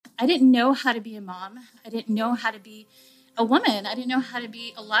I didn't know how to be a mom. I didn't know how to be a woman. I didn't know how to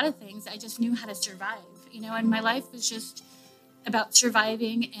be a lot of things. I just knew how to survive, and my life was just about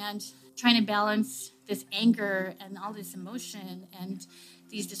surviving and trying to balance this anger and all this emotion and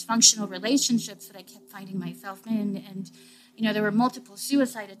these dysfunctional relationships that I kept finding myself in. And, there were multiple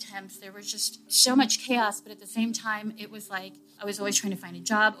suicide attempts. There was just so much chaos. But at the same time, it was like I was always trying to find a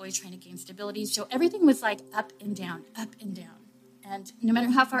job, always trying to gain stability. So everything was like up and down, up and down. And no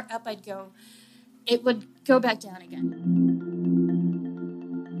matter how far up I'd go, it would go back down again.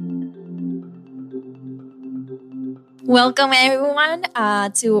 Welcome, everyone,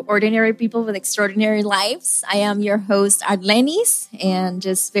 to Ordinary People with Extraordinary Lives. I am your host, Arlenis, and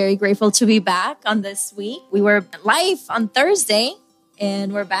just very grateful to be back on this week. We were live on Thursday,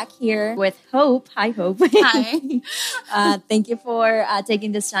 and we're back here with Hope. Hi, Hope. Hi. Thank you for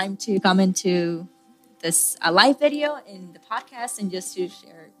taking this time to come into this live video in the podcast and just to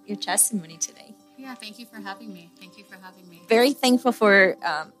share your testimony today. Yeah, thank you for having me. Very thankful for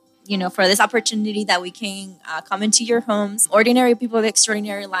for this opportunity that we can come into your homes. Ordinary People with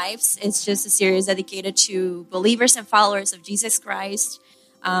Extraordinary Lives. It's just a series dedicated to believers and followers of Jesus Christ,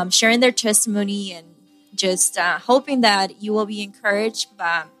 sharing their testimony and just hoping that you will be encouraged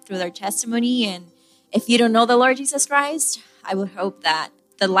through their testimony. And if you don't know the Lord Jesus Christ, I would hope that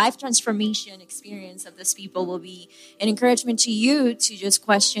the life transformation experience of these people will be an encouragement to you to just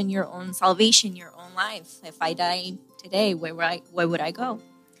question your own salvation, your own life. If I die today, where would I go?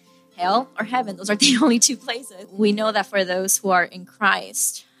 Hell or heaven? Those are the only two places. We know that for those who are in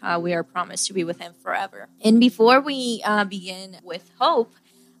Christ, we are promised to be with Him forever. And before we begin with Hope,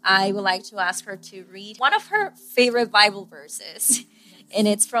 I would like to ask her to read one of her favorite Bible verses. And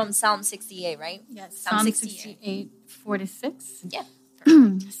it's from Psalm 68, right? Yes, Psalm 68, 4-6. Yeah.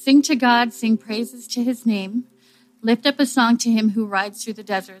 Sing to God, sing praises to His name. Lift up a song to Him who rides through the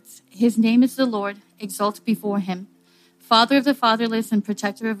deserts. His name is the Lord, exalt before Him. Father of the fatherless and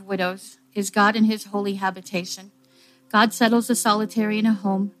protector of widows is God in His holy habitation. God settles the solitary in a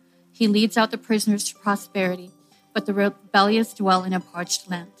home. He leads out the prisoners to prosperity, but the rebellious dwell in a parched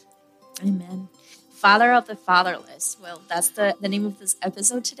land. Amen. Father of the fatherless. Well, that's the name of this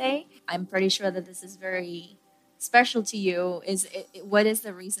episode today. I'm pretty sure that this is very special to you. What is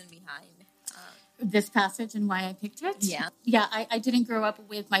the reason behind this passage and why I picked it? Yeah, I didn't grow up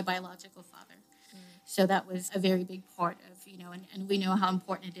with my biological father. So that was a very big part of, and we know how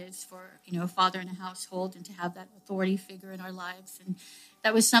important it is for, a father in a household and to have that authority figure in our lives. And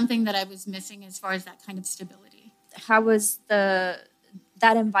that was something that I was missing as far as that kind of stability. How was that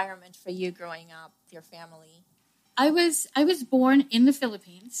environment for you growing up, your family? I was born in the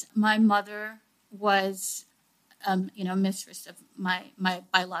Philippines. My mother was, mistress of my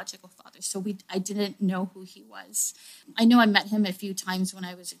biological father. So I didn't know who he was. I know I met him a few times when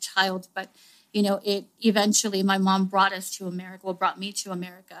I was a child, but it eventually, my mom brought me to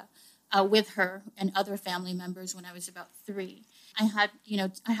America with her and other family members when I was about 3. I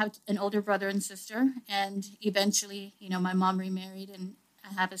have an older brother and sister, and eventually, my mom remarried, and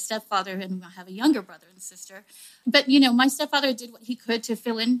I have a stepfather, and I have a younger brother and sister. But, my stepfather did what he could to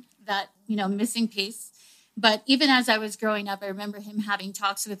fill in that, missing piece. But even as I was growing up, I remember him having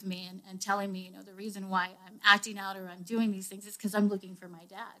talks with me and telling me, the reason why I'm acting out or I'm doing these things is because I'm looking for my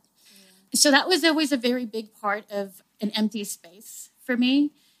dad. So that was always a very big part of an empty space for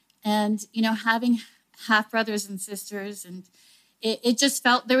me. And, having half brothers and sisters, and it just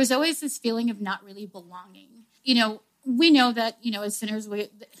felt, there was always this feeling of not really belonging. We know that, as sinners,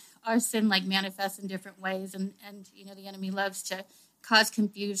 our sin manifests in different ways. And the enemy loves to cause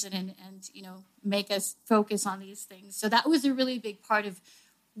confusion and make us focus on these things. So that was a really big part of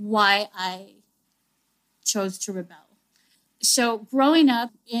why I chose to rebel. So growing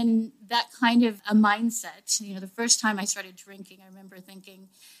up in that kind of a mindset, the first time I started drinking, I remember thinking,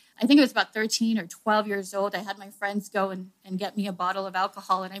 I think it was about 13 or 12 years old. I had my friends go and get me a bottle of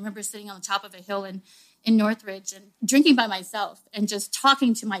alcohol. And I remember sitting on the top of a hill in Northridge and drinking by myself and just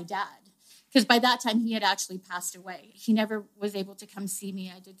talking to my dad. Because by that time, he had actually passed away. He never was able to come see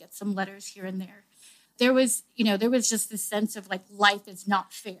me. I did get some letters here and there. There was just this sense of life is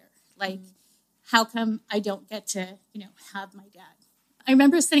not fair. How come I don't get to, have my dad? I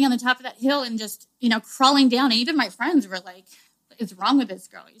remember sitting on the top of that hill and just, crawling down. And even my friends were like, what's wrong with this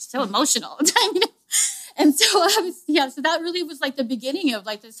girl? You're so emotional. And so so that really was the beginning of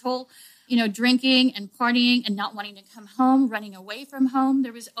this whole, drinking and partying and not wanting to come home, running away from home.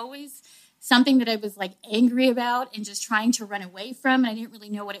 There was always something that I was angry about and just trying to run away from. And I didn't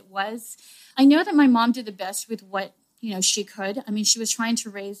really know what it was. I know that my mom did the best with what she could. I mean, she was trying to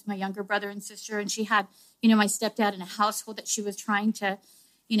raise my younger brother and sister, and she had, my stepdad in a household that she was trying to,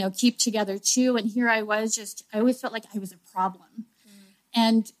 keep together too. And here I was I always felt like I was a problem.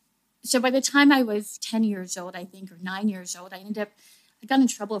 And so by the time I was 10 years old, I think, or 9 years old, I got in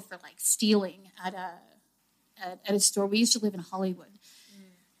trouble for like stealing at a store. We used to live in Hollywood.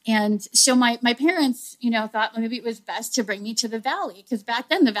 And so my parents, thought maybe it was best to bring me to the Valley, because back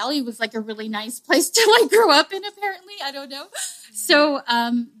then the Valley was like a really nice place to like grow up in, apparently. I don't know. So,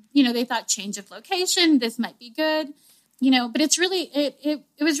 they thought change of location, this might be good, but it's really, it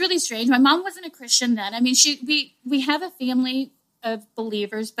was really strange. My mom wasn't a Christian then. I mean, we have a family of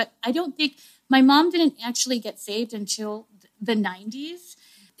believers, but I don't think my mom didn't actually get saved until the 90s.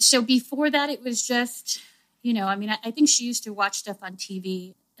 So before that, it was just, I think she used to watch stuff on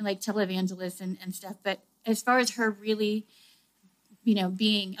TV, like televangelists and stuff. But as far as her really,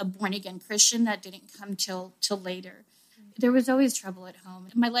 being a born again Christian, that didn't come till later. There was always trouble at home.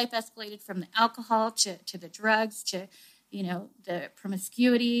 My life escalated from the alcohol to the drugs to, the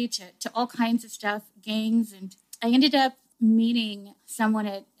promiscuity to all kinds of stuff, gangs. And I ended up meeting someone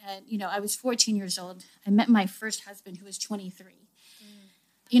at I was 14 years old. I met my first husband, who was 23.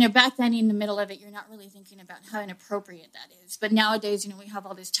 Back then in the middle of it, you're not really thinking about how inappropriate that is. But nowadays, we have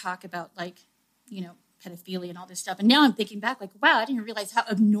all this talk about like, pedophilia and all this stuff. And now I'm thinking back like, wow, I didn't realize how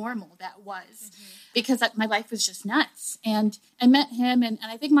abnormal that was because my life was just nuts. And I met him. And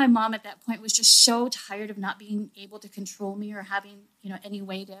I think my mom at that point was just so tired of not being able to control me or having, any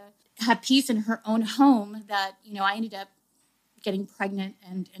way to have peace in her own home that, I ended up getting pregnant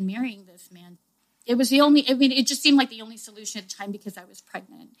and marrying this man. It was it just seemed like the only solution at the time because I was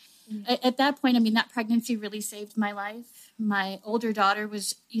pregnant. At that point, that pregnancy really saved my life. My older daughter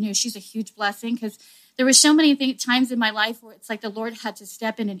was, she's a huge blessing because there were so many times in my life where it's like the Lord had to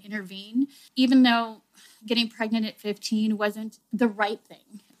step in and intervene, even though getting pregnant at 15 wasn't the right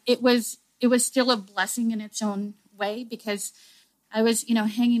thing. It was still a blessing in its own way because I was,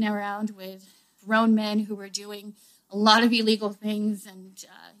 hanging around with grown men who were doing a lot of illegal things and,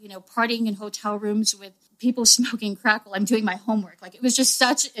 partying in hotel rooms with people smoking crack while I'm doing my homework. Like it was just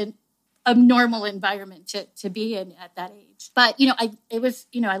such an abnormal environment to be in at that age. But,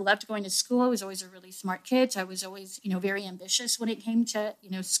 I loved going to school. I was always a really smart kid. So I was always, very ambitious when it came to,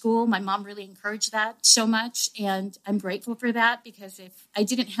 school. My mom really encouraged that so much. And I'm grateful for that because if I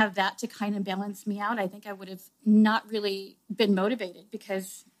didn't have that to kind of balance me out, I think I would have not really been motivated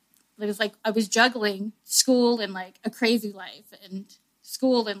because it was like I was juggling school and like a crazy life and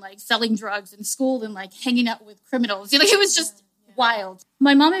school and like selling drugs and school and like hanging out with criminals. It was just wild.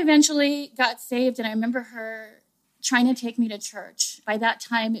 My mom eventually got saved and I remember her trying to take me to church. By that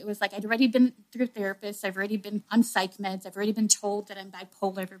time, it was like I'd already been through therapists. I've already been on psych meds. I've already been told that I'm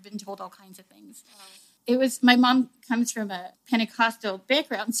bipolar. I've been told all kinds of things. Wow. My mom comes from a Pentecostal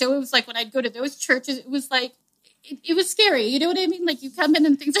background. So it was like when I'd go to those churches, it was like, it was scary. You know what I mean? Like you come in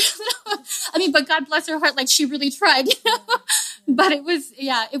and things but God bless her heart. Like she really tried, but it was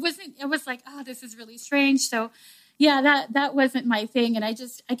like, oh, this is really strange. So yeah, that wasn't my thing. And I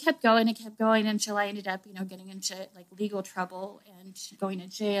kept going until I ended up, getting into like legal trouble and going to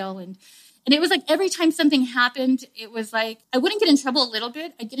jail. And it was like every time something happened, it was like, I wouldn't get in trouble a little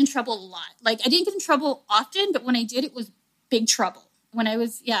bit. I'd get in trouble a lot. Like I didn't get in trouble often, but when I did, it was big trouble. When I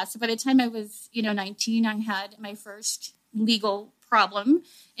was, so by the time I was, 19, I had my first legal problem,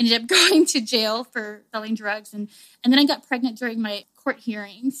 ended up going to jail for selling drugs. And then I got pregnant during my court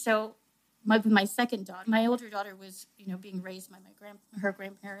hearing. So my second daughter, my older daughter was, being raised by her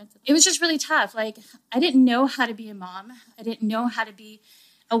grandparents. It was just really tough. Like I didn't know how to be a mom. I didn't know how to be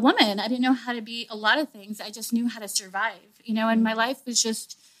a woman. I didn't know how to be a lot of things. I just knew how to survive, and my life was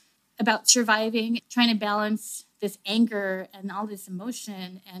just about surviving, trying to balance this anger and all this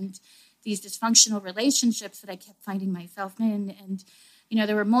emotion and these dysfunctional relationships that I kept finding myself in. And,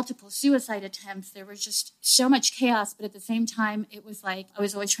 there were multiple suicide attempts. There was just so much chaos. But at the same time, it was like I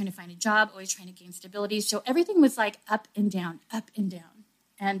was always trying to find a job, always trying to gain stability. So everything was like up and down, up and down.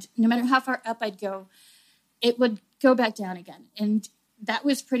 And no matter how far up I'd go, it would go back down again. And that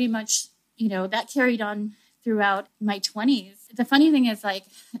was pretty much, that carried on throughout my 20s. The funny thing is like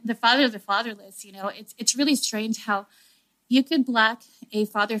the father of the fatherless, it's really strange how you could lack a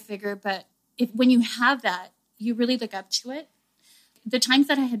father figure, but when you have that, you really look up to it. The times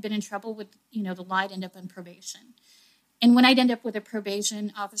that I had been in trouble with, the law, I'd end up on probation. And when I'd end up with a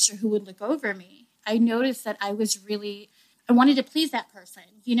probation officer who would look over me, I noticed that I wanted to please that person.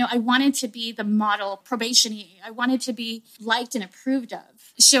 I wanted to be the model probationee. I wanted to be liked and approved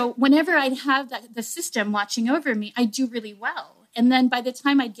of. So whenever I'd have the system watching over me, I'd do really well. And then by the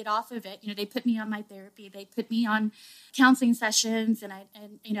time I'd get off of it, they put me on my therapy. They put me on counseling sessions and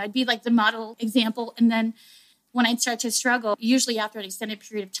I'd be like the model example. And then when I'd start to struggle, usually after an extended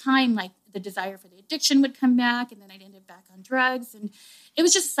period of time, like the desire for the addiction would come back, and then I'd end up back on drugs. And it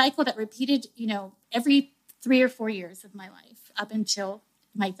was just a cycle that repeated, every 3 or 4 years of my life up until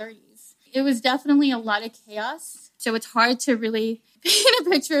my 30s. It was definitely a lot of chaos. So it's hard to really paint a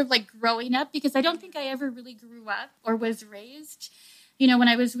picture of like growing up, because I don't think I ever really grew up or was raised. When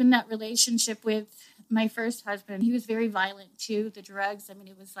I was in that relationship with my first husband, he was very violent too, the drugs. I mean,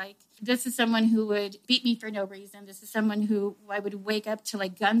 it was like, this is someone who would beat me for no reason. This is someone who I would wake up to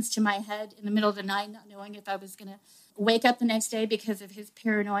like guns to my head in the middle of the night, not knowing if I was going to wake up the next day because of his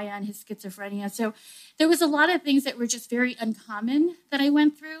paranoia and his schizophrenia. So there was a lot of things that were just very uncommon that I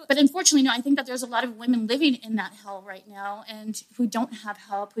went through. But unfortunately, I think that there's a lot of women living in that hell right now and who don't have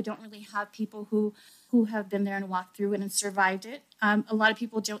help, who don't really have people who have been there and walked through it and survived it. A lot of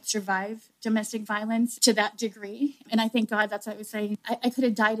people don't survive domestic violence to that degree. And I thank God, that's what I was saying. I could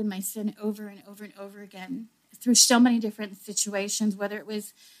have died in my sin over and over and over again through so many different situations, whether it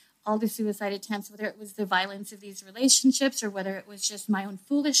was all the suicide attempts, whether it was the violence of these relationships, or whether it was just my own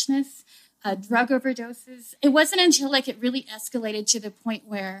foolishness, drug overdoses. It wasn't until like it really escalated to the point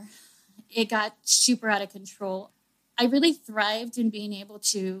where it got super out of control. I really thrived in being able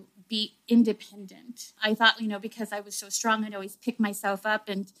to be independent. I thought, because I was so strong, I'd always pick myself up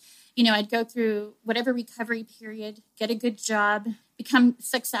and, I'd go through whatever recovery period, get a good job, become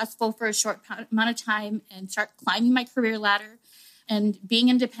successful for a short amount of time and start climbing my career ladder and being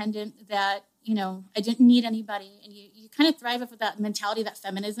independent, that, I didn't need anybody. And you kind of thrive off of that mentality that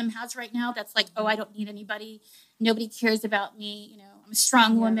feminism has right now. That's like, oh, I don't need anybody. Nobody cares about me. I'm a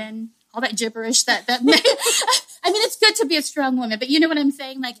strong woman, all that gibberish that I mean, it's good to be a strong woman, but you know what I'm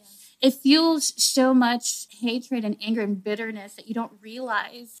saying? Like, it fuels so much hatred and anger and bitterness that you don't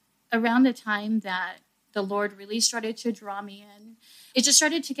realize. Around the time that the Lord really started to draw me in, it just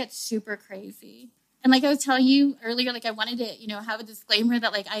started to get super crazy. And like I was telling you earlier, like I wanted to, have a disclaimer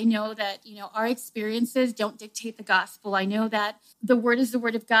that like, I know that, our experiences don't dictate the gospel. I know that the word is the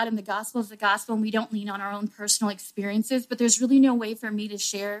word of God and the gospel is the gospel, and we don't lean on our own personal experiences, but there's really no way for me to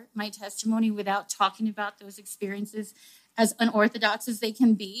share my testimony without talking about those experiences as unorthodox as they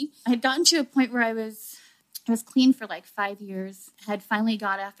can be. I had gotten to a point where I was clean for like 5 years. I had finally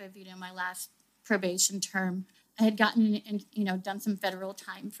got off of, my last probation term. I had gotten and, done some federal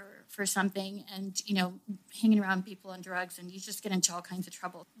time for something and, hanging around people on drugs, and you just get into all kinds of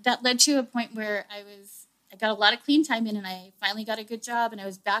trouble. That led to a point where I got a lot of clean time in, and I finally got a good job, and I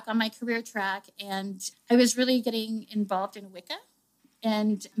was back on my career track, and I was really getting involved in Wicca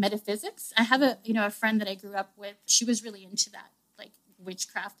and metaphysics. I have a friend that I grew up with. She was really into that, like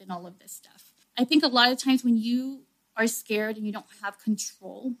witchcraft and all of this stuff. I think a lot of times when you are scared and you don't have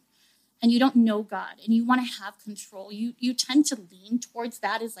control and you don't know God and you want to have control, you tend to lean towards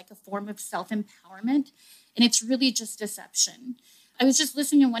that as like a form of self-empowerment. And it's really just deception. I was just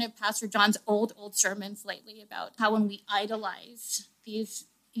listening to one of Pastor John's old sermons lately about how when we idolize these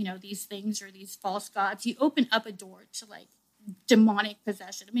things or these false gods, you open up a door to like demonic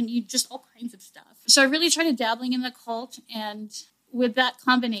possession. I mean, you just all kinds of stuff. So I really started dabbling in the cult, and with that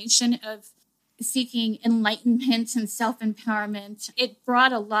combination of seeking enlightenment and self-empowerment, it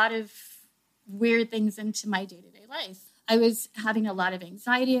brought a lot of weird things into my day-to-day life. I was having a lot of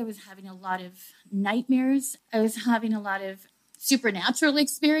anxiety. I was having a lot of nightmares. I was having a lot of supernatural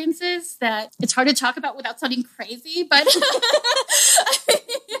experiences that it's hard to talk about without sounding crazy, but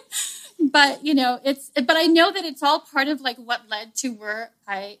but I know that it's all part of like what led to where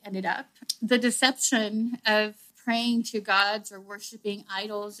I ended up. The deception of praying to gods or worshiping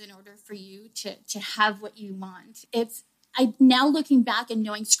idols in order for you to have what you want. I now looking back and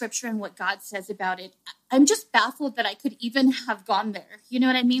knowing scripture and what God says about it, I'm just baffled that I could even have gone there. You know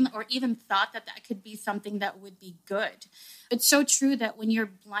what I mean? Or even thought that could be something that would be good. It's so true that when you're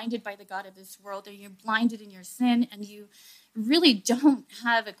blinded by the God of this world, or you're blinded in your sin and you really don't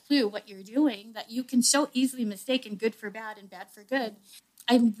have a clue what you're doing, that you can so easily mistake good for bad and bad for good.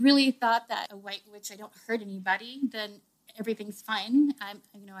 I really thought that a white witch, I don't hurt anybody, then everything's fine. I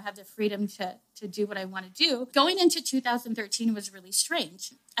have the freedom to do what I want to do. Going into 2013 was really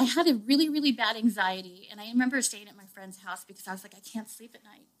strange. I had a really, really bad anxiety, and I remember staying at my friend's house because I was like, I can't sleep at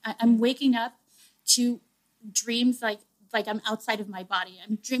night. I'm waking up to dreams like I'm outside of my body.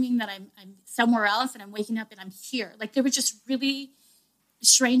 I'm dreaming that I'm somewhere else, and I'm waking up and I'm here. Like there were just really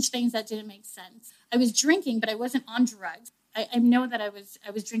strange things that didn't make sense. I was drinking, but I wasn't on drugs. I know that I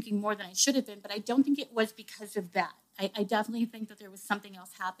was drinking more than I should have been, but I don't think it was because of that. I definitely think that there was something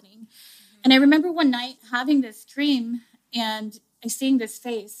else happening. Mm-hmm. And I remember one night having this dream, and seeing this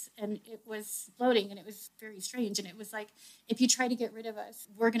face, and it was floating, and it was very strange. And it was like, if you try to get rid of us,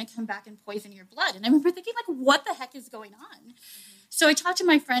 we're going to come back and poison your blood. And I remember thinking, like, what the heck is going on? Mm-hmm. So I talked to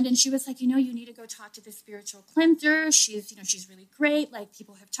my friend, and she was like, you need to go talk to the spiritual cleanser. She's really great. Like,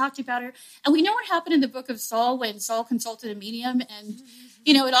 people have talked about her. And we know what happened in the book of Saul when Saul consulted a medium, and,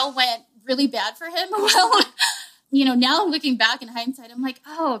 it all went really bad for him. Well, now looking back in hindsight, I'm like,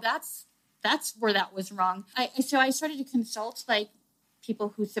 oh, that's where that was wrong. So I started to consult like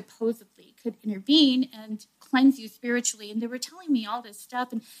people who supposedly could intervene and cleanse you spiritually. And they were telling me all this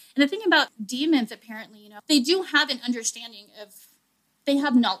stuff. And the thing about demons, apparently, they do have an understanding they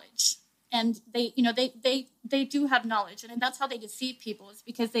have knowledge. And they do have knowledge. And that's how they deceive people, is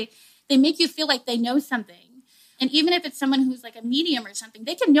because they make you feel like they know something. And even if it's someone who's like a medium or something,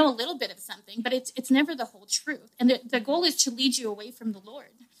 they can know a little bit of something, but it's never the whole truth. And the goal is to lead you away from the Lord.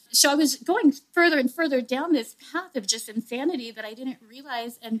 So I was going further and further down this path of just insanity that I didn't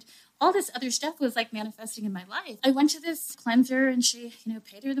realize. And all this other stuff was like manifesting in my life. I went to this cleanser, and she,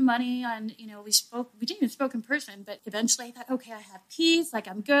 paid her the money, and, we didn't even spoke in person, but eventually I thought, okay, I have peace. Like,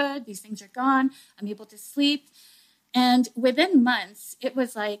 I'm good. These things are gone. I'm able to sleep. And within months, it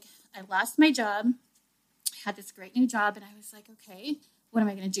was like, I lost my job, had this great new job, and I was like, okay, what am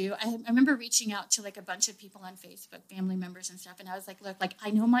I going to do? I remember reaching out to like a bunch of people on Facebook, family members and stuff. And I was like, look, like,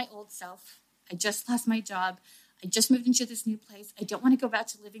 I know my old self. I just lost my job. I just moved into this new place. I don't want to go back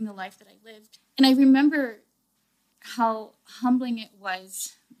to living the life that I lived. And I remember how humbling it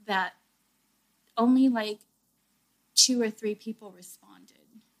was that only like 2 or 3 people responded.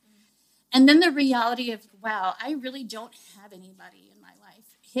 And then the reality of, wow, I really don't have anybody in my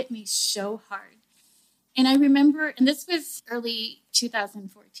life hit me so hard. And I remember, and this was early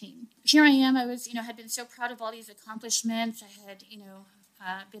 2014. Here I am. I was, had been so proud of all these accomplishments. I had,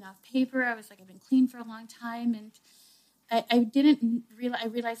 been off paper. I was like, I've been clean for a long time. And I didn't realize, I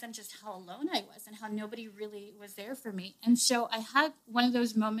realized then just how alone I was and how nobody really was there for me. And so I had one of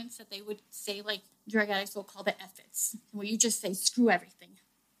those moments that they would say, like, drug addicts will call the F-its, where you just say, screw everything.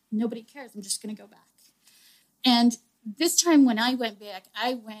 Nobody cares. I'm just going to go back. And this time when I went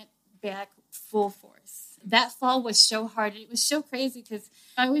back full force. That fall was so hard. It was so crazy because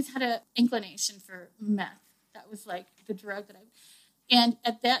I always had an inclination for meth. That was like the drug that and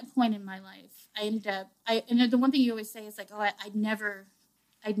at that point in my life, I ended up, the one thing you always say is like, oh, I'd never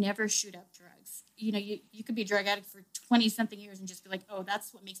shoot up drugs. You could be a drug addict for 20 something years and just be like, oh,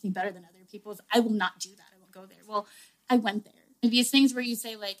 that's what makes me better than other people. I will not do that. I won't go there. Well, I went there. And these things where you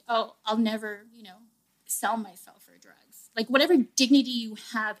say like, oh, I'll never, sell myself for drugs. Like, whatever dignity you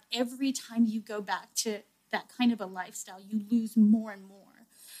have, every time you go back to that kind of a lifestyle, you lose more and more.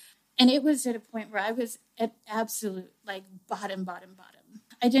 And it was at a point where I was at absolute, like, bottom.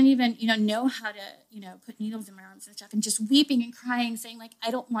 I didn't even, know how to, put needles in my arms and stuff, and just weeping and crying, saying, like, I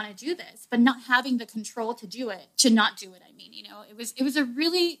don't want to do this, but not having the control to do it, to not do it. I mean, it was a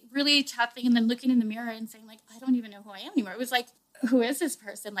really, really tough thing. And then looking in the mirror and saying, like, I don't even know who I am anymore. It was like, who is this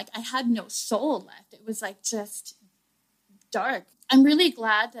person? Like, I had no soul left. It was like just dark. I'm really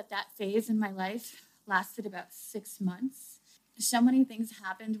glad that phase in my life lasted about 6 months. So many things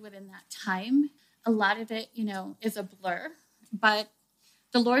happened within that time. A lot of it, is a blur. But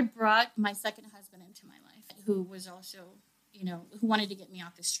the Lord brought my second husband into my life, who was also, who wanted to get me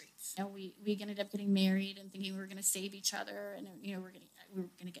off the streets. We ended up getting married and thinking we were going to save each other, and we were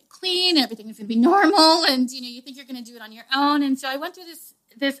going to get clean, and everything was going to be normal, and you think you're going to do it on your own. And so I went through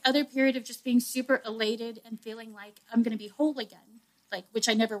this other period of just being super elated and feeling like I'm going to be whole again, like, which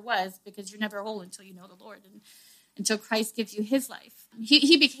I never was, because you're never whole until you know the Lord and until Christ gives you his life.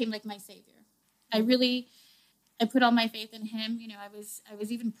 He became like my savior. I put all my faith in him. I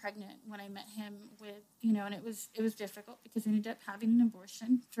was even pregnant when I met him with, and it was difficult because I ended up having an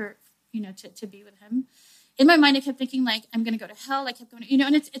abortion for, to be with him. In my mind, I kept thinking, like, I'm going to go to hell. I kept going,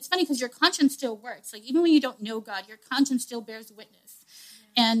 and it's funny because your conscience still works. Like, even when you don't know God, your conscience still bears witness.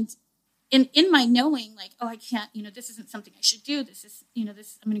 Yeah. And in my knowing, like, oh, I can't, this isn't something I should do. This is,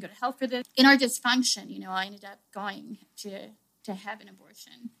 this, I'm going to go to hell for this. In our dysfunction, I ended up going to have an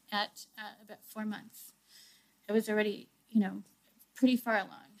abortion at about 4 months. I was already, pretty far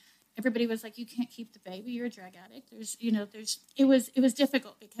along. Everybody was like, you can't keep the baby. You're a drug addict. It was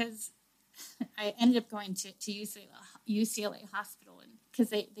difficult because I ended up going to UCLA hospital, and because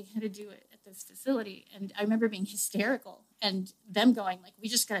they had to do it at this facility. And I remember being hysterical and them going like, we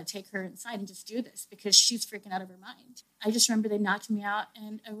just got to take her inside and just do this because she's freaking out of her mind. I just remember they knocked me out,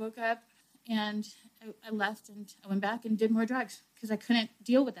 and I woke up and I left, and I went back and did more drugs because I couldn't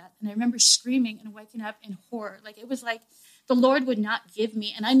deal with that. And I remember screaming and waking up in horror. Like, it was like the Lord would not give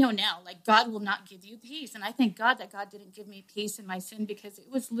me, and I know now, like, God will not give you peace. And I thank God that God didn't give me peace in my sin, because it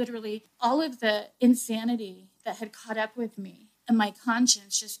was literally all of the insanity that had caught up with me and my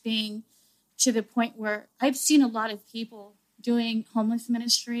conscience just being to the point where I've seen a lot of people doing homeless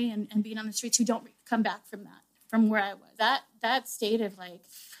ministry and being on the streets who don't come back from that, from where I was. That state of, like,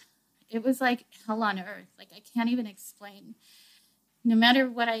 it was like hell on earth. Like, I can't even explain. No matter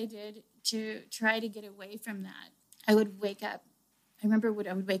what I did to try to get away from that, I would wake up. I remember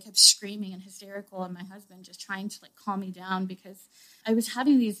I would wake up screaming and hysterical, and my husband just trying to, like, calm me down, because I was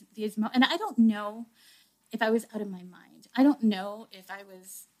having these and I don't know if I was out of my mind. I don't know if I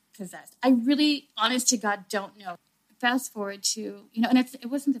was possessed. I really, honest to God, don't know. Fast forward to, and it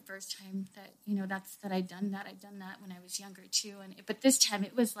wasn't the first time that, that I'd done that. I'd done that when I was younger too. But this time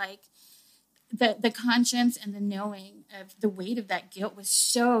it was like the conscience and the knowing of the weight of that guilt was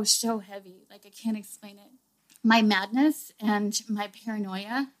so, so heavy. Like, I can't explain it. My madness and my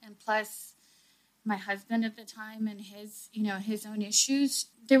paranoia, and plus my husband at the time and his own issues,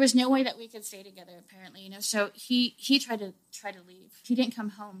 there was no way that we could stay together, apparently, So he tried to leave. He didn't come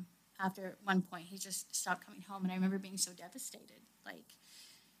home after one point. He just stopped coming home, and I remember being so devastated. Like,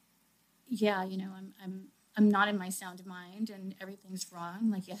 yeah, I'm not in my sound mind, and everything's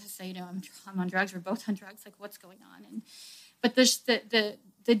wrong. Like, yes, I'm on drugs. We're both on drugs. Like, what's going on? But there's the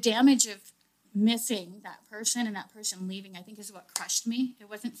damage of missing that person and that person leaving, I think, is what crushed me. It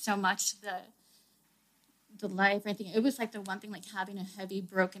wasn't so much the life or anything. It was like the one thing, like having a heavy,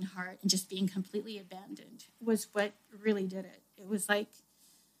 broken heart and just being completely abandoned was what really did it. It was like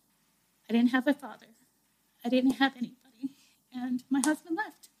I didn't have a father. I didn't have anybody. And my husband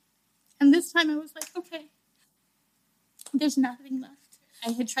left. And this time I was like, okay, there's nothing left.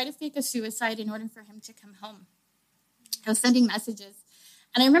 I had tried to fake a suicide in order for him to come home. I was sending messages.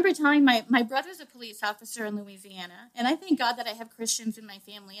 And I remember telling my brother's a police officer in Louisiana. And I thank God that I have Christians in my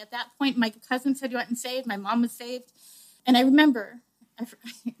family. At that point, my cousins had gotten saved. My mom was saved. And I remember, I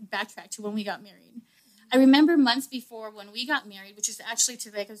backtracked to when we got married. I remember months before when we got married, which is actually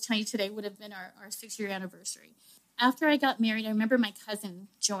today, I was telling you today would have been our 6-year anniversary. After I got married, I remember my cousin,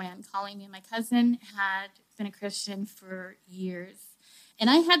 Joanne, calling me. My cousin had been a Christian for years. And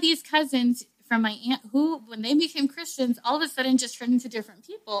I had these cousins from my aunt who, when they became Christians, all of a sudden just turned into different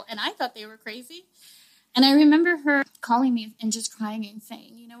people. And I thought they were crazy. And I remember her calling me and just crying and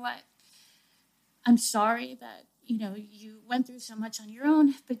saying, you know what? I'm sorry that, you went through so much on your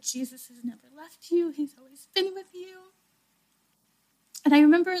own, but Jesus has never left you. He's always been with you. And I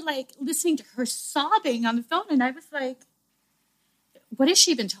remember, like, listening to her sobbing on the phone. And I was like, what has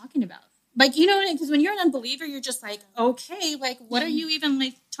she been talking about? Like, because when you're an unbeliever, you're just like, okay, like, what are you even,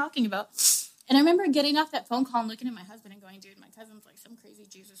 like, talking about? And I remember getting off that phone call and looking at my husband and going, dude, my cousin's like some crazy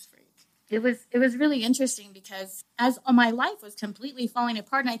Jesus freak. It was really interesting because as my life was completely falling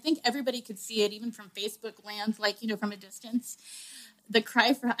apart, and I think everybody could see it even from Facebook land, like, from a distance, the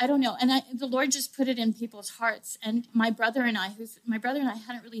cry for, I don't know. And the Lord just put it in people's hearts. And my brother and I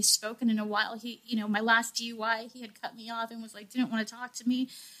hadn't really spoken in a while. He, my last DUI, he had cut me off and was like, didn't want to talk to me.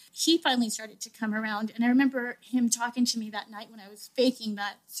 He finally started to come around. And I remember him talking to me that night when I was faking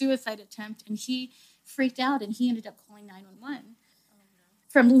that suicide attempt. And he freaked out and he ended up calling 911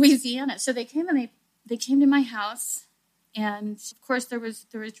 from Louisiana. So they came and they came to my house. And of course there was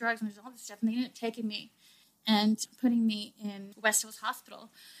drugs and there's all this stuff. And they ended up taking me and putting me in West Hills Hospital.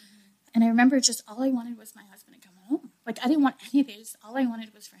 Mm-hmm. And I remember just all I wanted was my husband to come home. Like, I didn't want anything. Just all I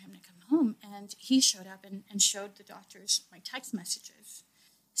wanted was for him to come home. And he showed up and showed the doctors my text messages.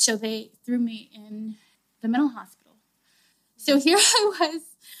 So they threw me in the mental hospital. So here I was,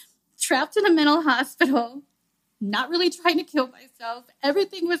 trapped in a mental hospital, not really trying to kill myself.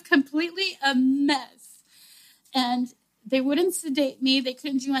 Everything was completely a mess. And they wouldn't sedate me. They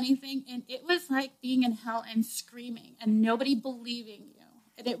couldn't do anything. And it was like being in hell and screaming and nobody believing you.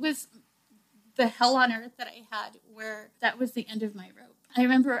 And it was the hell on earth that I had, where that was the end of my rope. I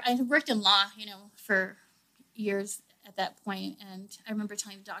remember I had worked in law, for years at that point. And I remember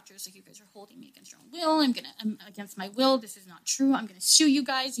telling the doctors, like, you guys are holding me against your own will. I'm against my will. This is not true. I'm going to sue you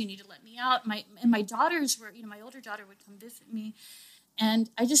guys. You need to let me out. My daughters were, my older daughter would come visit me. And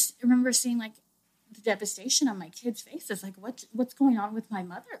I just remember seeing, like, the devastation on my kids' faces. Like, what's going on with my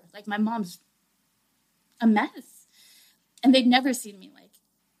mother? Like, my mom's a mess. And they'd never seen me like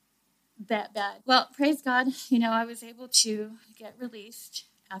that bad. Well, praise God, I was able to get released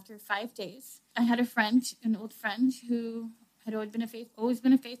after 5 days. I had a friend, an old friend, who had always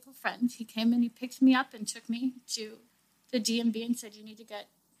been a faithful friend. He came and he picked me up and took me to the DMV and said, you need to get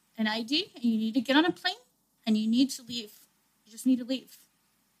an ID and you need to get on a plane and you need to leave. You just need to leave.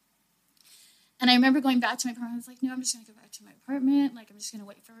 And I remember going back to my apartment. I was like, no, I'm just going to go back to my apartment. Like, I'm just going to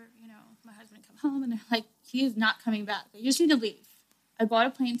wait for, my husband to come home. And they're like, he is not coming back. You just need to leave. I bought a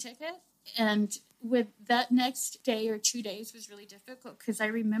plane ticket. And with that next day or 2 days was really difficult because I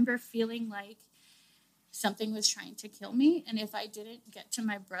remember feeling like something was trying to kill me. And if I didn't get to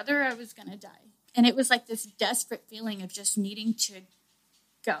my brother, I was going to die. And it was like this desperate feeling of just needing to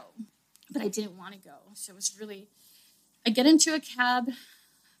go. But I didn't want to go. So it was really, I get into a cab,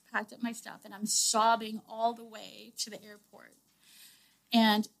 packed up my stuff, and I'm sobbing all the way to the airport.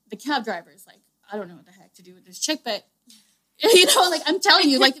 And the cab driver is like, I don't know what the heck to do with this chick, but, like I'm telling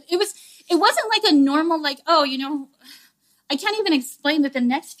you, like it wasn't like a normal, like, I can't even explain that the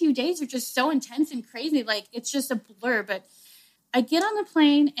next few days are just so intense and crazy. Like it's just a blur, but I get on the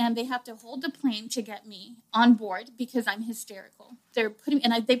plane and they have to hold the plane to get me on board because I'm hysterical. They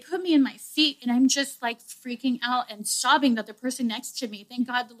put me in my seat and I'm just like freaking out and sobbing that the person next to me, thank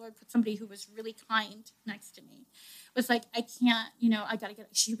God the Lord put somebody who was really kind next to me, was like, I can't, I got to get,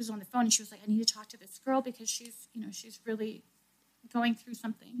 she was on the phone and she was like, I need to talk to this girl because she's really going through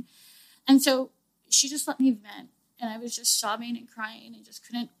something. And so she just let me vent. And I was just sobbing and crying and just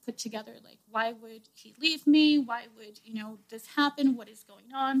couldn't put together, like, why would he leave me? Why would, this happen? What is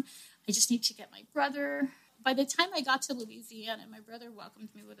going on? I just need to get my brother. By the time I got to Louisiana, my brother welcomed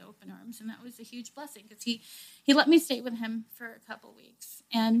me with open arms. And that was a huge blessing because he let me stay with him for a couple weeks.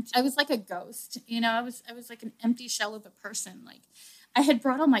 And I was like a ghost. I was like an empty shell of a person. Like I had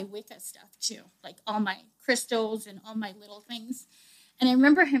brought all my Wicca stuff too, like all my crystals and all my little things. And I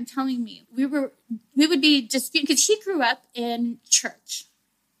remember him telling me we would be disputing because he grew up in church.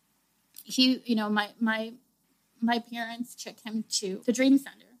 He, my parents took him to the Dream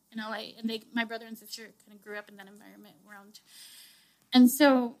Center in LA, and my brother and sister kind of grew up in that environment around. And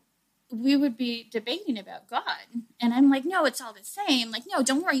so we would be debating about God, and I'm like, no, it's all the same. Like, no,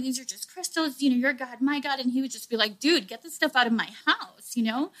 don't worry, these are just crystals. Your God, my God, and he would just be like, dude, get this stuff out of my house,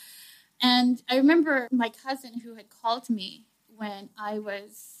 And I remember my cousin who had called me when I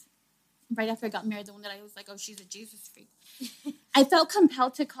was, right after I got married, the one that I was like, oh, she's a Jesus freak. I felt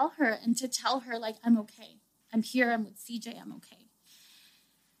compelled to call her and to tell her, like, I'm okay. I'm here. I'm with CJ. I'm okay.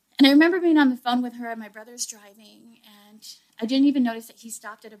 And I remember being on the phone with her and my brother's driving. And I didn't even notice that he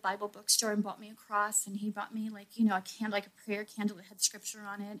stopped at a Bible bookstore and bought me a cross. And he bought me, like, a candle, like a prayer candle that had scripture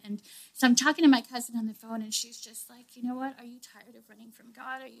on it. And so I'm talking to my cousin on the phone. And she's just like, you know what? Are you tired of running from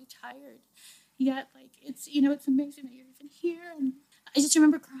God? Are you tired? Yet, like, it's, it's amazing that you're even here. And I just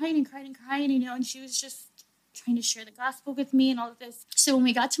remember crying and crying and crying, and she was just trying to share the gospel with me and all of this. So when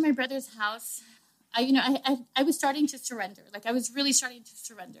we got to my brother's house, I was starting to surrender. Like, I was really starting to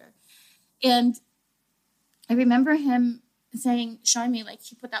surrender. And I remember him showing me, like,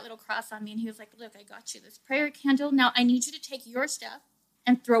 he put that little cross on me, and he was like, look, I got you this prayer candle. Now I need you to take your stuff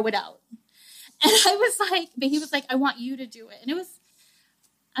and throw it out. And I was like, but he was like, I want you to do it. And it was,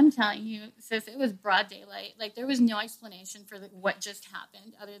 I'm telling you, sis, it was broad daylight. Like, there was no explanation for what just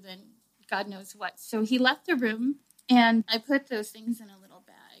happened other than God knows what. So he left the room, and I put those things in a little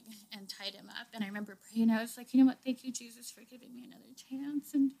bag and tied him up. And I remember praying. I was like, what? Thank you, Jesus, for giving me another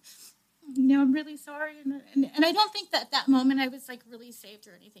chance. And, I'm really sorry. And I don't think that moment I was, like, really saved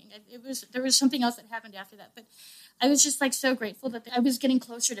or anything. There was something else that happened after that. But I was just, like, so grateful that I was getting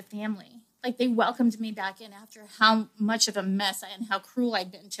closer to family. Like, they welcomed me back in after how much of a mess and how cruel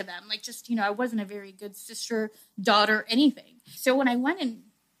I'd been to them. Like, just, I wasn't a very good sister, daughter, anything. So when I went and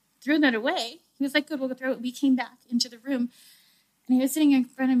threw that away, he was like, good, we'll go throw it. We came back into the room, and he was sitting in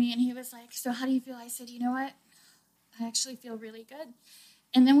front of me, and he was like, so how do you feel? I said, you know what? I actually feel really good.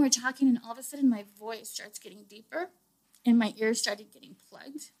 And then we're talking, and all of a sudden my voice starts getting deeper, and my ears started getting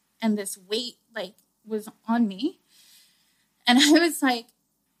plugged, and this weight, like, was on me. And I was like,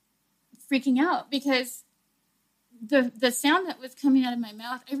 freaking out because the sound that was coming out of my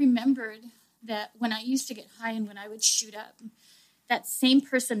mouth, I remembered that when I used to get high and when I would shoot up, that same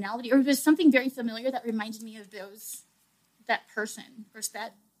personality, or there's something very familiar that reminded me of that person, or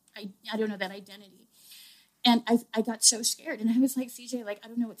that, I don't know, that identity. And I got so scared, and I was like, CJ, like, I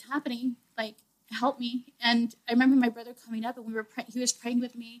don't know what's happening, like, help me. And I remember my brother coming up, and he was praying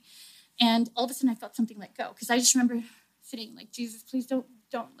with me, and all of a sudden I felt something let go, because I just remember sitting like, Jesus, please don't,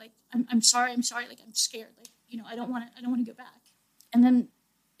 like, I'm sorry, like, I'm scared, like, I don't want to go back. And then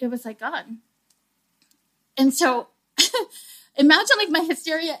it was like God. And so imagine, like, my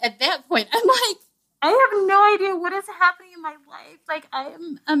hysteria at that point. I'm like, I have no idea what is happening in my life. Like, I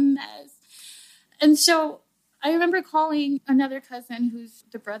am a mess. And so I remember calling another cousin who's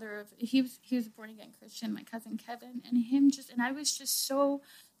the brother of, he was a born-again Christian, my cousin Kevin, and I was just so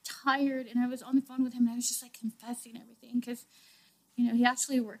tired, and I was on the phone with him, and I was just, like, confessing everything, because, he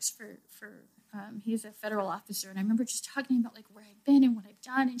actually works for He's a federal officer, and I remember just talking about like where I've been and what I've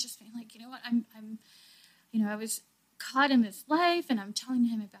done, and just being like, you know what, I was caught in this life, and I'm telling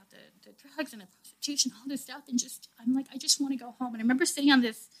him about the drugs and the prostitution, all this stuff, and I'm like, I just want to go home. And I remember sitting on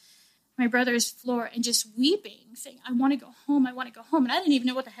my brother's floor and just weeping, saying, I want to go home, I want to go home. And I didn't even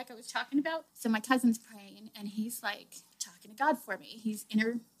know what the heck I was talking about. So my cousin's praying, and he's like talking to God for me. He's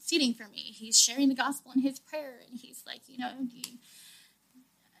interceding for me. He's sharing the gospel in his prayer, and he's like,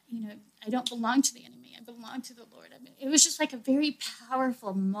 I don't belong to the enemy. I belong to the Lord. I mean, it was just like a very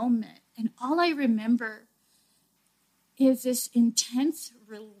powerful moment. And all I remember is this intense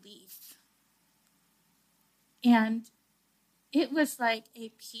relief. And it was like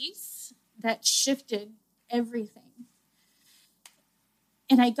a peace that shifted everything.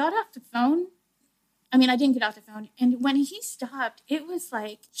 And I got off the phone. I mean, I didn't get off the phone. And when he stopped, it was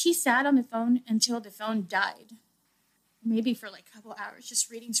like he sat on the phone until the phone died. Maybe for like a couple hours,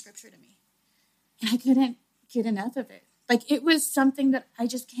 just reading scripture to me. And I couldn't get enough of it. Like, it was something that I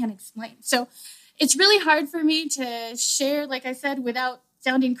just can't explain. So it's really hard for me to share, like I said, without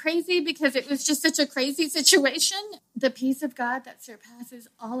sounding crazy, because it was just such a crazy situation. The peace of God that surpasses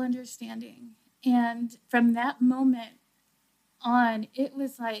all understanding. And from that moment on, it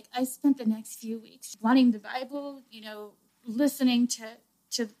was like I spent the next few weeks wanting the Bible, listening to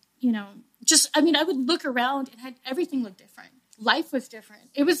I would look around and everything looked different. Life was different.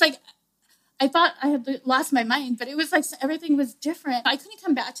 It was like, I thought I had lost my mind, but it was like everything was different. I couldn't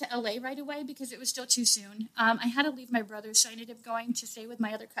come back to LA right away because it was still too soon. I had to leave my brother, so I ended up going to stay with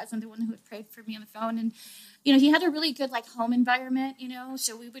my other cousin, the one who had prayed for me on the phone. And, he had a really good home environment,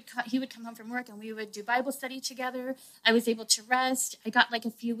 so he would come home from work and we would do Bible study together. I was able to rest. I got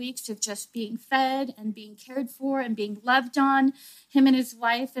a few weeks of just being fed and being cared for and being loved on. Him and his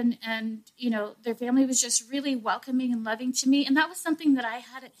wife and their family was just really welcoming and loving to me. And that was something that I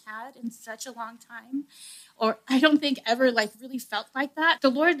hadn't had in such a long time, or I don't think ever really felt like that. The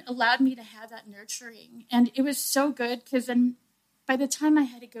Lord allowed me to have that nurturing, and it was so good, because then by the time I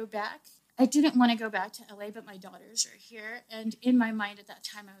had to go back, I didn't want to go back to LA, but my daughters are here. And in my mind at that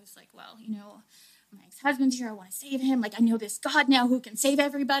time, I was like, well, my ex-husband's here. I want to save him. I know this God now who can save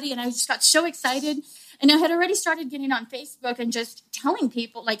everybody. And I just got so excited. And I had already started getting on Facebook and just telling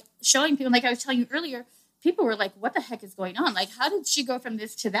people, showing people, like I was telling you earlier, people were like, what the heck is going on? How did she go from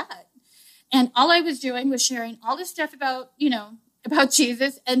this to that? And all I was doing was sharing all this stuff about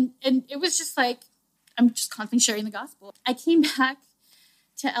Jesus. And it was just I'm just constantly sharing the gospel. I came back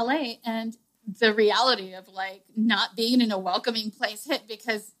to LA, and the reality of not being in a welcoming place hit,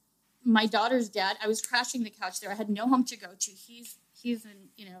 because my daughter's dad, I was crashing the couch there. I had no home to go to. He's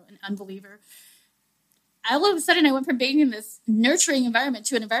an unbeliever. All of a sudden I went from being in this nurturing environment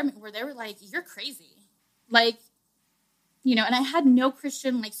to an environment where they were like, you're crazy. And I had no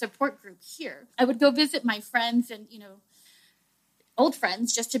Christian support group here. I would go visit my friends and, old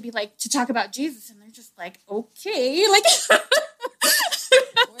friends, just to be to talk about Jesus. And they're just like, okay,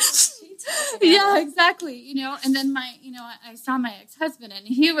 yeah, exactly. And then I saw my ex-husband, and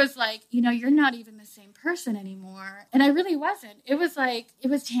he was like, you're not even the same person anymore. And I really wasn't. It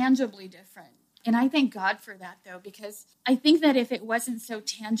was tangibly different. And I thank God for that, though, because I think that if it wasn't so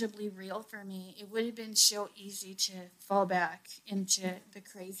tangibly real for me, it would have been so easy to fall back into the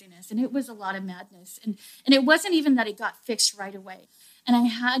craziness. And it was a lot of madness. And it wasn't even that it got fixed right away. And I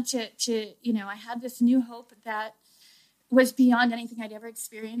had to I had this new hope that was beyond anything I'd ever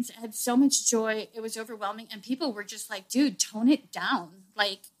experienced. I had so much joy. It was overwhelming. And people were just like, dude, tone it down.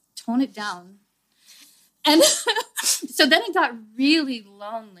 Tone it down. And so then it got really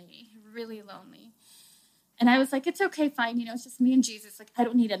lonely. And I was like, it's okay, fine. It's just me and Jesus. I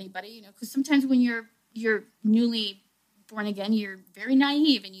don't need anybody, because sometimes when you're newly born again, you're very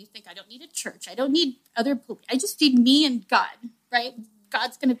naive and you think, I don't need a church. I don't need other people. I just need me and God, right?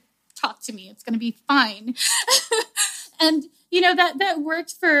 God's going to talk to me. It's going to be fine. And, that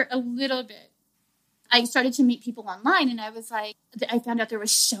worked for a little bit. I started to meet people online, and I found out there were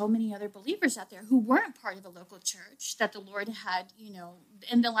so many other believers out there who weren't part of a local church that the Lord had,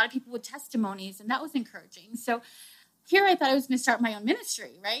 and a lot of people with testimonies, and that was encouraging. So here I thought I was going to start my own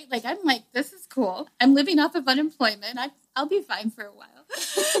ministry, right? I'm like, this is cool. I'm living off of unemployment. I'll be fine for a while.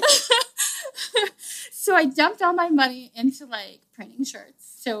 So I dumped all my money into printing shirts.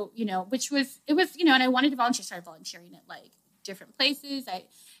 So, and I wanted to volunteer, started volunteering at different places.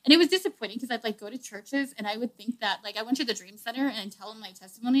 And it was disappointing because I'd go to churches, and I would think that I went to the Dream Center and I'd tell them my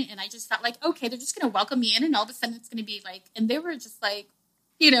testimony, and I just thought okay, they're just going to welcome me in, and all of a sudden it's going to be and they were just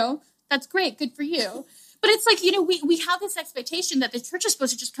that's great, good for you. But it's we have this expectation that the church is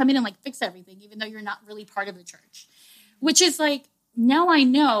supposed to just come in and fix everything, even though you're not really part of the church, which is now I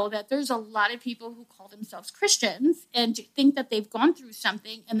know that there's a lot of people who call themselves Christians and think that they've gone through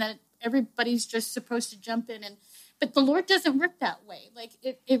something and that everybody's just supposed to jump in but the Lord doesn't work that way. Like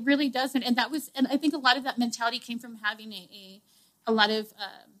it really doesn't. And I think a lot of that mentality came from having a lot of,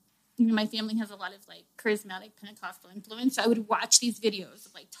 my family has a lot of like charismatic Pentecostal influence. So I would watch these videos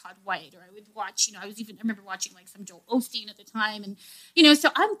of like Todd White, or I would watch, I remember watching like some Joel Osteen at the time. And, so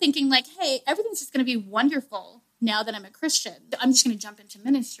I'm thinking like, hey, everything's just going to be wonderful now that I'm a Christian. I'm just going to jump into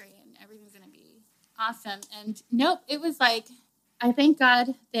ministry and everything's going to be awesome. And nope, it was like, I thank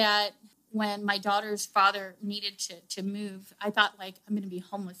God that when my daughter's father needed to move, I thought like, I'm going to be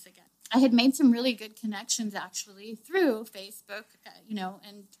homeless again. I had made some really good connections actually through Facebook,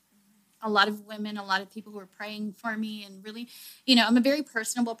 and a lot of women, a lot of people who were praying for me, and really, I'm a very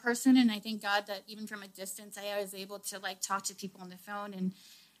personable person. And I thank God that even from a distance, I was able to like talk to people on the phone and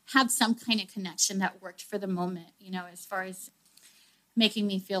have some kind of connection that worked for the moment, as far as making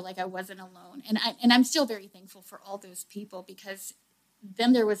me feel like I wasn't alone. And I'm still very thankful for all those people, because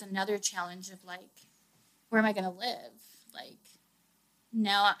then there was another challenge of like, where am I going to live? Like,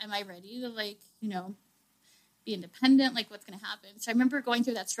 now am I ready to like, be independent? Like, what's going to happen? So I remember going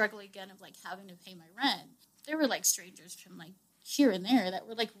through that struggle again of like having to pay my rent. There were like strangers from like here and there that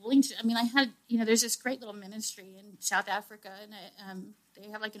were like willing to, I had, there's this great little ministry in South Africa, and they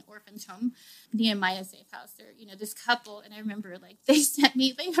have like an orphan's home, Nehemiah Safe House. They're, this couple, and I remember like I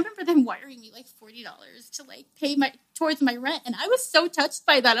remember them wiring me like $40 to like pay towards my rent. And I was so touched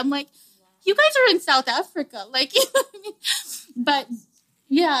by that. I'm like, you guys are in South Africa. Like, but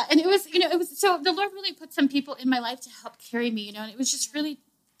yeah. And it was, so the Lord really put some people in my life to help carry me, and it was just really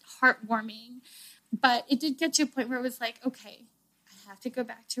heartwarming. But it did get to a point where it was like, okay, I have to go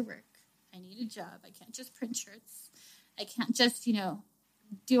back to work. I need a job. I can't just print shirts. I can't just,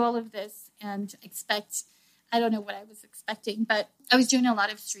 do all of this and expect, I don't know what I was expecting, but I was doing a lot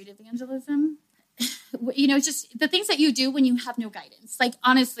of street evangelism. Just the things that you do when you have no guidance. Like,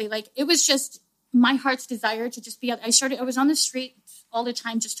 honestly, like it was just my heart's desire to just be, I was on the street all the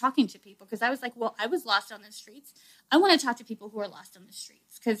time just talking to people, because I was like, well, I was lost on the streets. I want to talk to people who are lost on the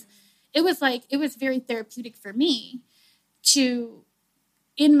streets, because it was very therapeutic for me to,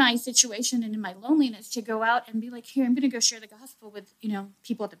 in my situation and in my loneliness, to go out and be like, here, I'm going to go share the gospel with,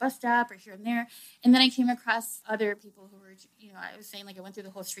 people at the bus stop or here and there. And then I came across other people who were, I was saying, like, I went through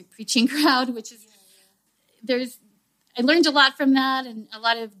the whole street preaching crowd, which is, I learned a lot from that, and a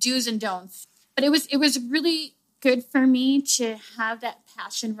lot of do's and don'ts. But it was really good for me to have that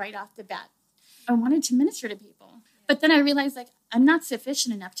passion right off the bat. I wanted to minister to people. But then I realized, like, I'm not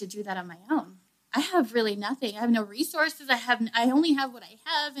sufficient enough to do that on my own. I have really nothing. I have no resources. I only have what I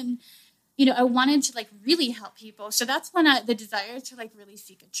have. And, I wanted to like really help people. So that's when the desire to like really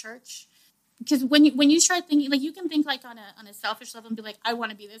seek a church. Because when you start thinking, like, you can think like on a selfish level and be like, I want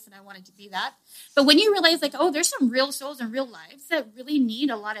to be this and I wanted to be that. But when you realize like, oh, there's some real souls and real lives that really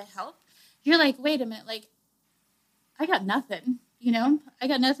need a lot of help, you're like, wait a minute, like, I got nothing, I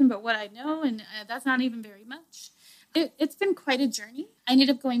got nothing but what I know. And that's not even very much. It's been quite a journey. I ended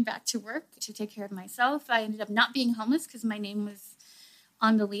up going back to work to take care of myself. I ended up not being homeless because my name was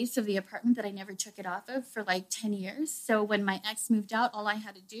on the lease of the apartment that I never took it off of for like 10 years. So when my ex moved out, all I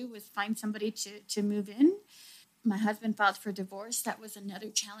had to do was find somebody to move in. My husband filed for divorce. That was another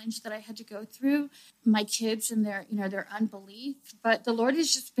challenge that I had to go through. My kids and their unbelief. But the Lord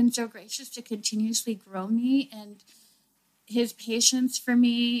has just been so gracious to continuously grow me, and his patience for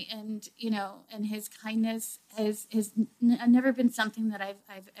me, and and his kindness has never been something that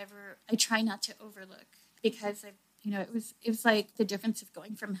I try not to overlook, because it was like the difference of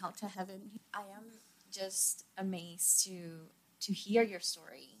going from hell to heaven. I am just amazed to hear your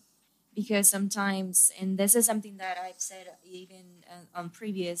story, because sometimes, and this is something that I've said even on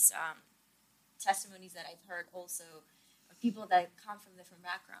previous testimonies that I've heard also of people that come from different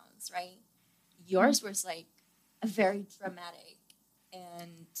backgrounds, right? Yours was like a very dramatic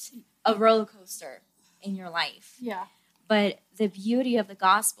and a roller coaster in your life. Yeah. But the beauty of the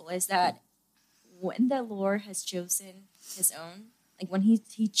gospel is that when the Lord has chosen his own, like when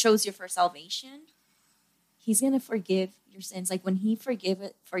he chose you for salvation, he's going to forgive your sins. Like when he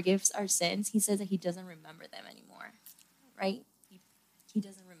forgives our sins, he says that he doesn't remember them anymore, right? He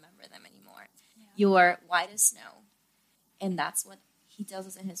doesn't remember them anymore. Yeah. You are white as snow. And that's what he tells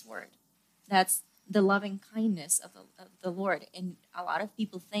us in his word. That's the loving kindness of the Lord. And a lot of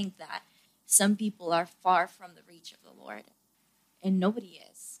people think that some people are far from the reach of the Lord, and nobody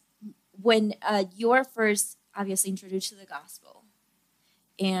is. When you're first obviously introduced to the gospel,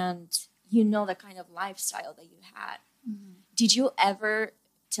 and the kind of lifestyle that you had, mm-hmm. Did you ever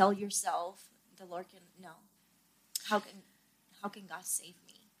tell yourself the Lord can, no, how how can God save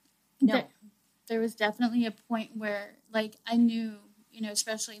me? No. There was definitely a point where, like, I knew,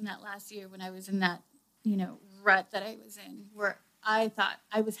 especially in that last year when I was in that, rut that I was in, where I thought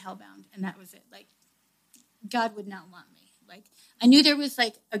I was hellbound and that was it. Like, God would not want me. Like, I knew there was,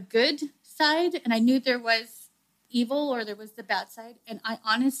 like, a good side, and I knew there was evil or there was the bad side, and I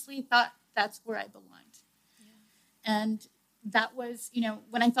honestly thought that's where I belonged. Yeah. And that was,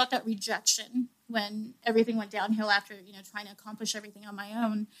 when I felt that rejection, when everything went downhill after, trying to accomplish everything on my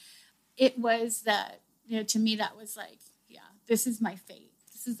own, it was that, to me, that was like, yeah, this is my fate.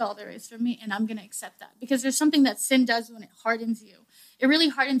 This is all there is for me, and I'm going to accept that. Because there's something that sin does when it hardens you. It really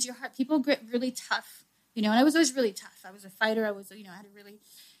hardens your heart. People get really tough, and I was always really tough. I was a fighter. I was, I had a really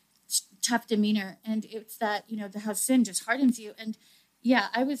tough demeanor. And it's that, how sin just hardens you. And yeah,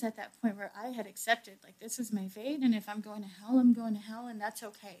 I was at that point where I had accepted, like, this is my fate, and if I'm going to hell, I'm going to hell, and that's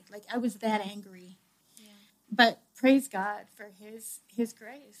okay. Like, I was that angry. Yeah. But praise God for his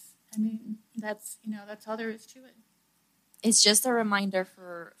grace. I mean, that's all there is to it. It's just a reminder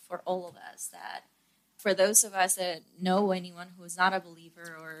for all of us that for those of us that know anyone who is not a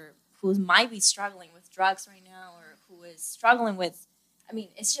believer or who might be struggling with drugs right now or who is struggling with,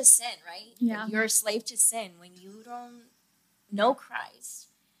 it's just sin, right? Yeah. You're a slave to sin when you don't know Christ,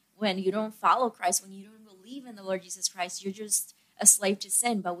 when you don't follow Christ, when you don't believe in the Lord Jesus Christ, you're just a slave to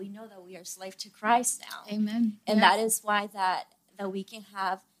sin. But we know that we are slave to Christ now. Amen. And that is why that we can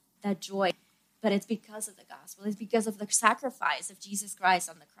have that joy. But it's because of the gospel. It's because of the sacrifice of Jesus Christ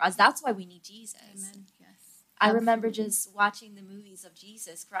on the cross. That's why we need Jesus. Amen. Yes. I remember just watching the movies of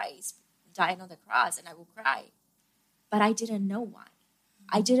Jesus Christ dying on the cross, and I would cry. But I didn't know why.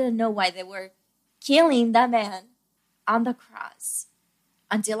 I didn't know why they were killing that man on the cross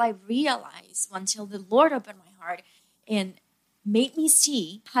until I realized, until the Lord opened my heart and made me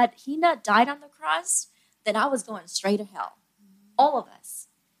see, had he not died on the cross, then I was going straight to hell. All of us.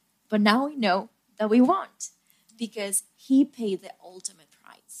 But now we know that we won't because he paid the ultimate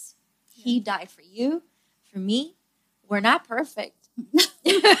price. Yeah. He died for you, for me. We're not perfect.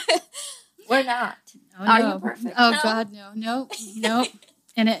 We're not. Oh, Are no. you perfect? Oh, no. God, no.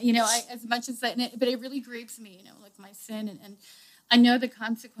 And it, as much as that, but it really grieves me, like my sin, and I know the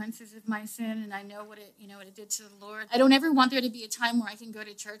consequences of my sin, and I know what it did to the Lord. I don't ever want there to be a time where I can go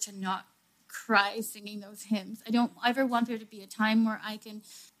to church and not cry singing those hymns. I don't ever want there to be a time where I can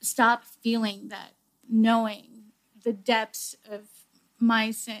stop feeling that, knowing the depths of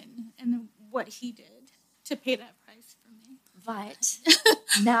my sin and what he did to pay that price for me. But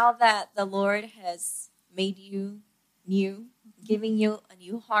now that the Lord has made you new, giving you a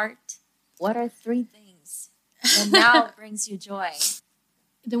new heart, what are 3 things that now brings you joy?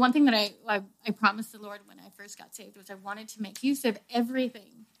 The one thing that I promised the Lord when I first got saved was I wanted to make use of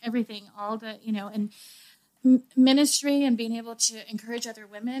everything, all the, and ministry and being able to encourage other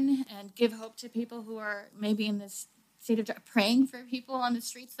women and give hope to people who are maybe in this state of praying for people on the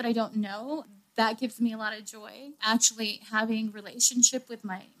streets that I don't know. That gives me a lot of joy. Actually having relationship with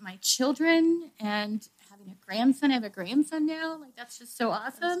my children and having a grandson. I have a grandson now. Like, that's just so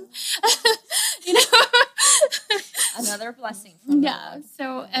awesome. Another blessing. From yeah.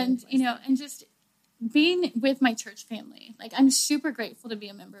 So, and, and just being with my church family. Like, I'm super grateful to be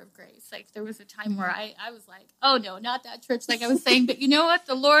a member of Grace. Like, there was a time where I was like, oh no, not that church, like I was saying, but you know what?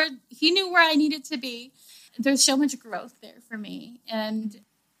 The Lord, he knew where I needed to be. There's so much growth there for me. And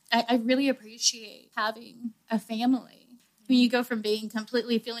I really appreciate having a family. I mean, you go from being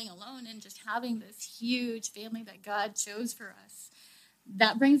completely feeling alone and just having this huge family that God chose for us.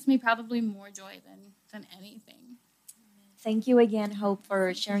 That brings me probably more joy than anything. Thank you again, Hope,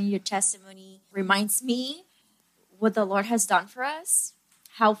 for sharing your testimony. Reminds me what the Lord has done for us,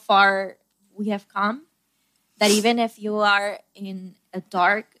 how far we have come, that even if you are in a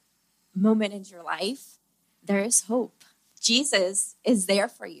dark moment in your life, there is hope. Jesus is there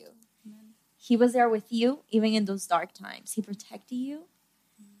for you. Amen. He was there with you, even in those dark times. He protected you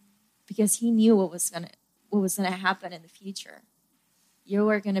because he knew what was gonna happen in the future. You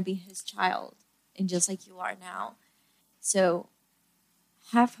were gonna be his child, and just like you are now. So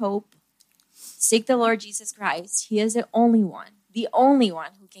have hope. Seek the Lord Jesus Christ. He is the only one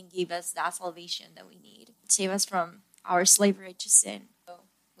who can give us that salvation that we need. Save us from our slavery to sin. So,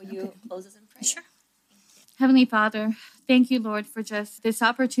 will you close us in prayer? Sure. Heavenly Father, thank you, Lord, for just this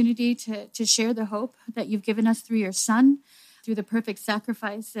opportunity to share the hope that you've given us through your Son, through the perfect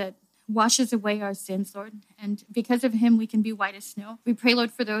sacrifice that washes away our sins, Lord. And because of him, we can be white as snow. We pray, Lord,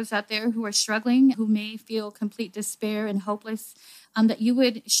 for those out there who are struggling, who may feel complete despair and hopeless, that you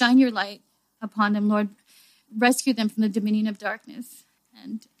would shine your light upon them, Lord. Rescue them from the dominion of darkness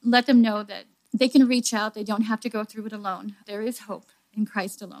and let them know that they can reach out. They don't have to go through it alone. There is hope in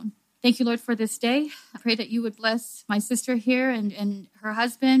Christ alone. Thank you, Lord, for this day. I pray that you would bless my sister here and her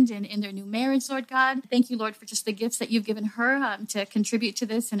husband and in their new marriage, Lord God. Thank you, Lord, for just the gifts that you've given her to contribute to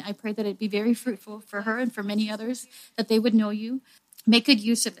this. And I pray that it be very fruitful for her and for many others, that they would know you. Make good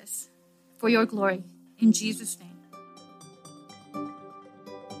use of this for your glory. In Jesus' name.